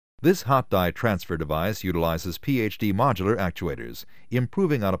This hot die transfer device utilizes PhD modular actuators,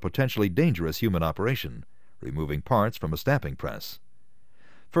 improving on a potentially dangerous human operation, removing parts from a stamping press.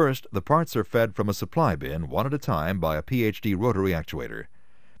 First, the parts are fed from a supply bin one at a time by a PhD rotary actuator.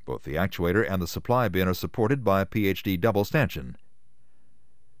 Both the actuator and the supply bin are supported by a PhD double stanchion.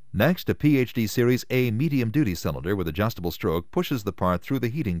 Next, a PhD Series A medium-duty cylinder with adjustable stroke pushes the part through the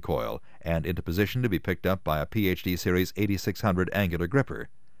heating coil and into position to be picked up by a PhD Series 8600 angular gripper.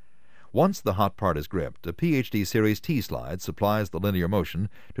 Once the hot part is gripped, a PhD Series T-slide supplies the linear motion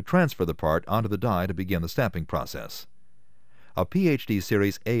to transfer the part onto the die to begin the stamping process. A PhD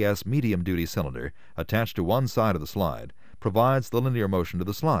Series AS medium-duty cylinder attached to one side of the slide provides the linear motion to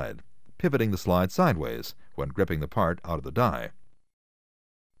the slide, pivoting the slide sideways when gripping the part out of the die.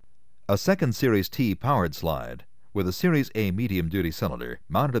 A second Series T powered slide, with a Series A medium-duty cylinder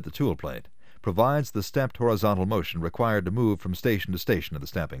mounted at the tool plate, provides the stepped horizontal motion required to move from station to station of the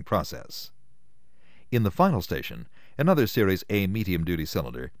stamping process. In the final station, another Series A medium-duty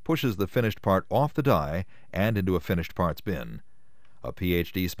cylinder pushes the finished part off the die and into a finished parts bin. A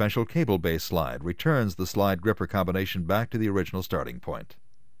PhD special cable-based slide returns the slide gripper combination back to the original starting point.